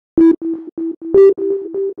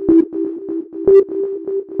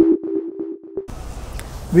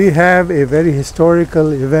We have a very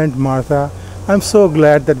historical event, Martha. I'm so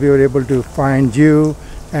glad that we were able to find you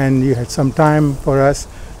and you had some time for us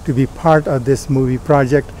to be part of this movie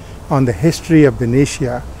project on the history of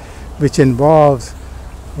Benicia, which involves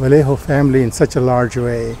Vallejo family in such a large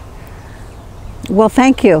way. Well,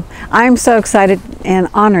 thank you. I'm so excited and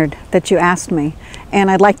honored that you asked me. And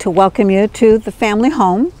I'd like to welcome you to the family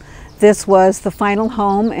home. This was the final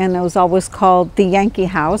home, and it was always called the Yankee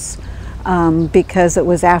House because it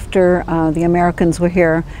was after the Americans were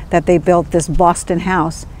here that they built this Boston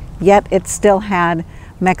house. Yet it still had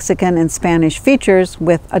Mexican and Spanish features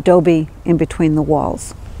with adobe in between the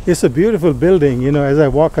walls. It's a beautiful building. You know, as I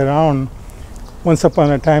walk around, once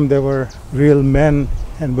upon a time there were real men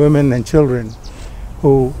and women and children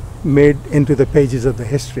who made into the pages of the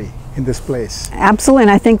history in this place. Absolutely,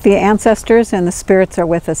 and I think the ancestors and the spirits are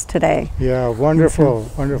with us today. Yeah, wonderful,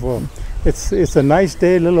 wonderful. It's a nice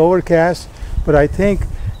day, a little overcast, but I think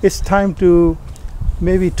it's time to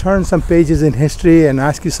maybe turn some pages in history and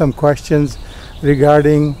ask you some questions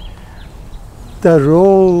regarding the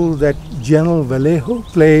role that General Vallejo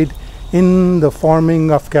played in the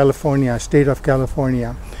forming of California, state of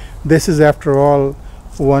California. This is, after all,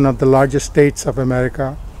 one of the largest states of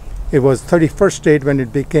America. It was 31st state when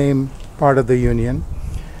it became part of the Union.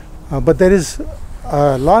 But there is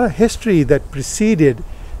a lot of history that preceded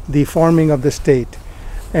the forming of the state.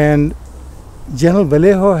 And General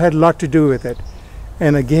Vallejo had a lot to do with it.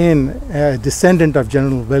 And again, a descendant of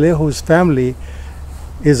General Vallejo's family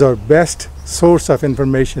is our best source of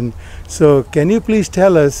information. So can you please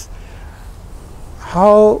tell us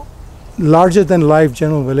how larger than life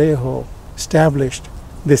General Vallejo established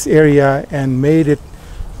this area and made it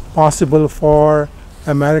possible for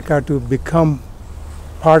America to become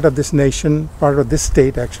part of this nation, part of this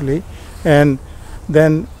state actually, and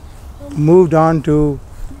then moved on to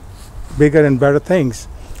bigger and better things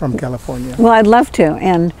from California? Well, I'd love to,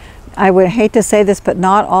 and I would hate to say this, but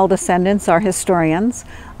not all descendants are historians.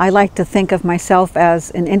 I like to think of myself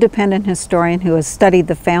as an independent historian who has studied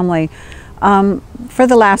the family for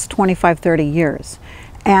the last 25, 30 years.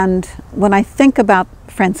 And when I think about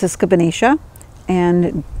Francisca Benicia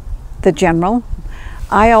and the general,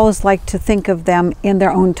 I always like to think of them in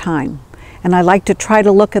their own time. And I like to try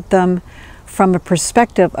to look at them from a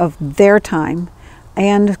perspective of their time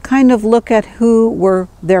and kind of look at who were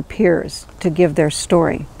their peers to give their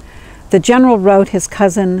story. The general wrote his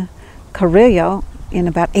cousin Carrillo in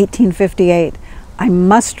about 1858, "I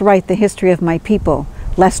must write the history of my people,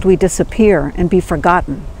 lest we disappear and be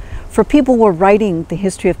forgotten." For people were writing the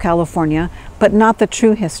history of California, but not the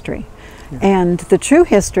true history. Yeah. And the true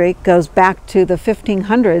history goes back to the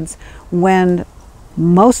 1500s when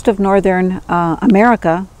most of northern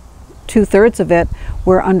America, 2/3 of it,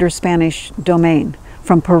 were under Spanish domain.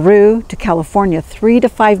 From Peru to California, 3 to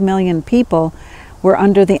 5 million people were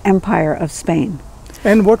under the empire of Spain.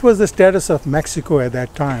 And what was the status of Mexico at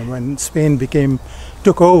that time when Spain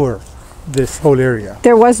took over this whole area?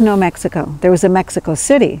 There was no Mexico. There was a Mexico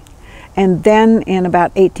City. And then in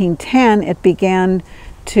about 1810, it began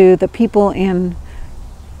to, the people in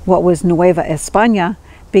what was Nueva España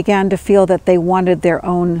began to feel that they wanted their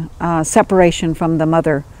own separation from the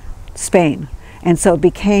mother Spain. And so it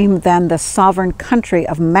became then the sovereign country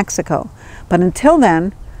of Mexico. But until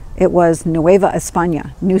then, it was Nueva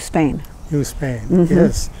España, New Spain. New Spain,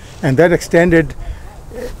 yes. And that extended,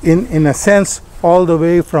 in a sense, all the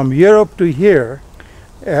way from Europe to here,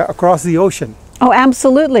 across the ocean. Oh,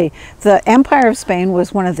 absolutely. The Empire of Spain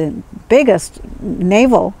was one of the biggest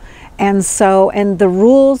naval, and the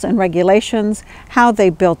rules and regulations, how they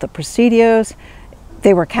built the presidios,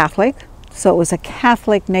 they were Catholic. So it was a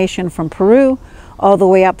Catholic nation from Peru all the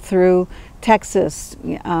way up through Texas,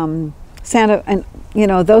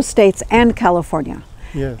 those states, and California.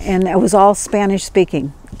 Yes. And it was all Spanish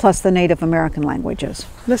speaking, plus the Native American languages.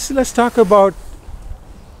 Let's talk about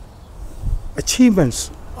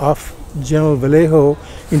achievements of General Vallejo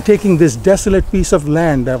in taking this desolate piece of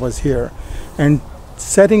land that was here and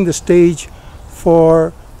setting the stage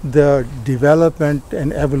for the development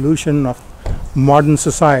and evolution of modern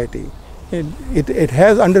society. It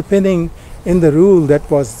has underpinning in the rule that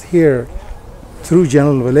was here through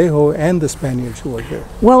General Vallejo and the Spaniards who were here.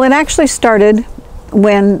 Well, it actually started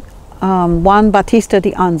when Juan Bautista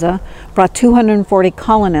de Anza brought 240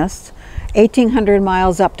 colonists 1,800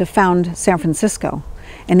 miles up to found San Francisco.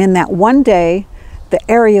 And in that one day, the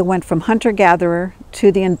area went from hunter-gatherer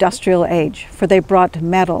to the industrial age, for they brought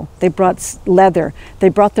metal, they brought leather, they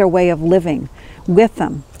brought their way of living with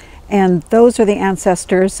them. And those are the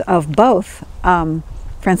ancestors of both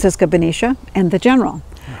Francisca Benicia, and the general.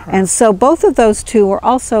 And so both of those two were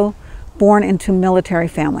also born into military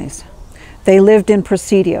families. They lived in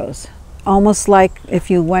presidios, almost like if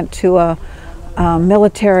you went to a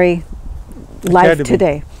military life Academy.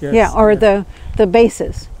 today. Yes, yeah, or yes. the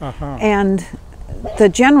bases. And the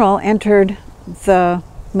general entered the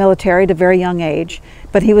military at a very young age,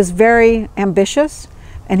 but he was very ambitious,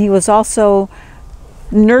 and he was also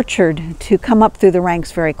nurtured to come up through the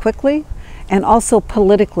ranks very quickly, and also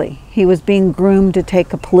politically. He was being groomed to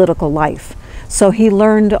take a political life. So he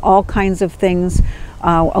learned all kinds of things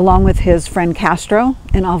along with his friend Castro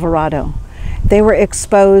in Alvarado. They were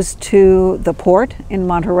exposed to the port in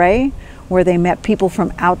Monterrey, where they met people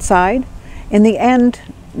from outside. In the end,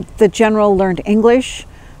 the general learned English,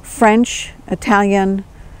 French, Italian,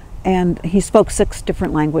 and he spoke 6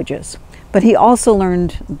 different languages. But he also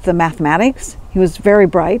learned the mathematics. He was very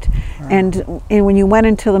bright. And when you went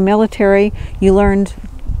into the military, you learned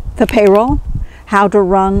the payroll, how to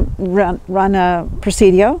run a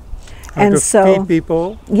presidio. How to feed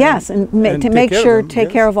people. Yes, and to make sure, take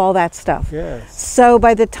care of all that stuff. Yes. So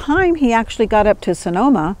by the time he actually got up to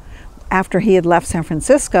Sonoma, after he had left San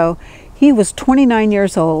Francisco, he was 29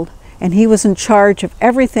 years old, and he was in charge of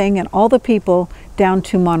everything and all the people down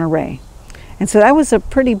to Monterrey. And so that was a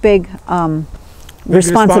pretty big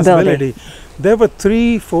responsibility. There were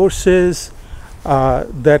 3 forces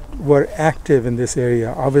that were active in this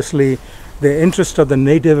area. Obviously, the interest of the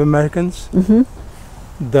Native Americans,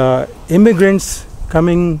 the immigrants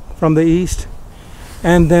coming from the east,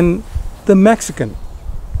 and then the Mexican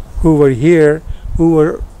who were here, who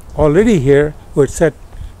were already here, who had set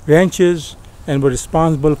ranches and were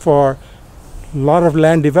responsible for a lot of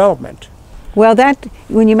land development. Well,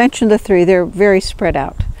 when you mentioned the 3, they're very spread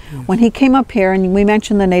out. Yes. When he came up here, and we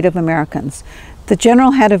mentioned the Native Americans, the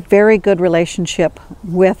general had a very good relationship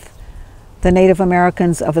with the Native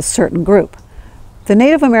Americans of a certain group. The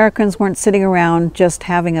Native Americans weren't sitting around just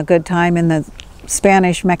having a good time and the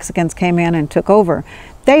Spanish Mexicans came in and took over.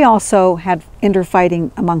 They also had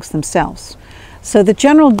interfighting amongst themselves. So the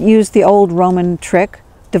general used the old Roman trick,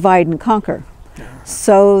 divide and conquer.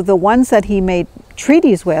 So the ones that he made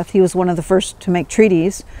treaties with, he was one of the first to make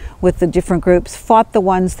treaties with the different groups, fought the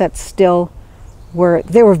ones that still were,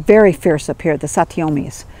 they were very fierce up here, the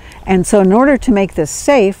Satiomis. And so in order to make this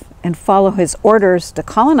safe and follow his orders to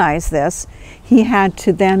colonize this, he had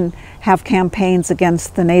to then have campaigns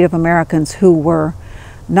against the Native Americans who were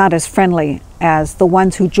not as friendly as the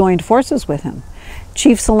ones who joined forces with him.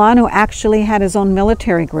 Chief Solano actually had his own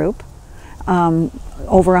military group,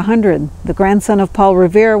 over 100. The grandson of Paul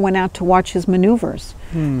Revere went out to watch his maneuvers.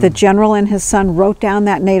 The general and his son wrote down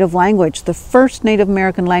that native language, the first Native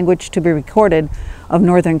American language to be recorded of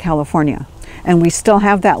Northern California. And we still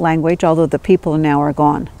have that language, although the people now are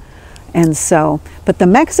gone. And so, but the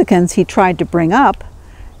Mexicans he tried to bring up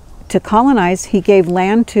to colonize, he gave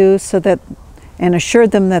land to so that, and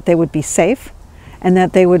assured them that they would be safe and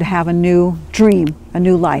that they would have a new dream, a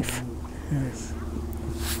new life. Yes.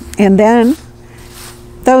 And then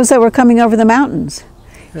those that were coming over the mountains,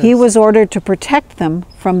 yes, he was ordered to protect them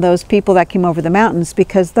from those people that came over the mountains,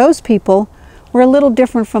 because those people were a little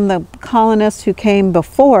different from the colonists who came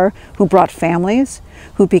before, who brought families,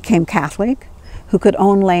 who became Catholic, who could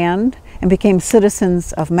own land and became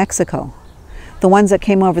citizens of Mexico. The ones that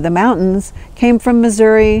came over the mountains came from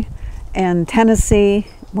Missouri and Tennessee,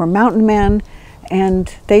 were mountain men,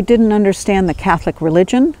 and they didn't understand the Catholic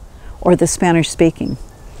religion or the Spanish speaking.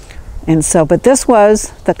 And so, but this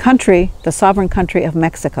was the country, the sovereign country of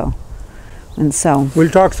Mexico. And so we'll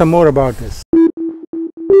talk some more about this.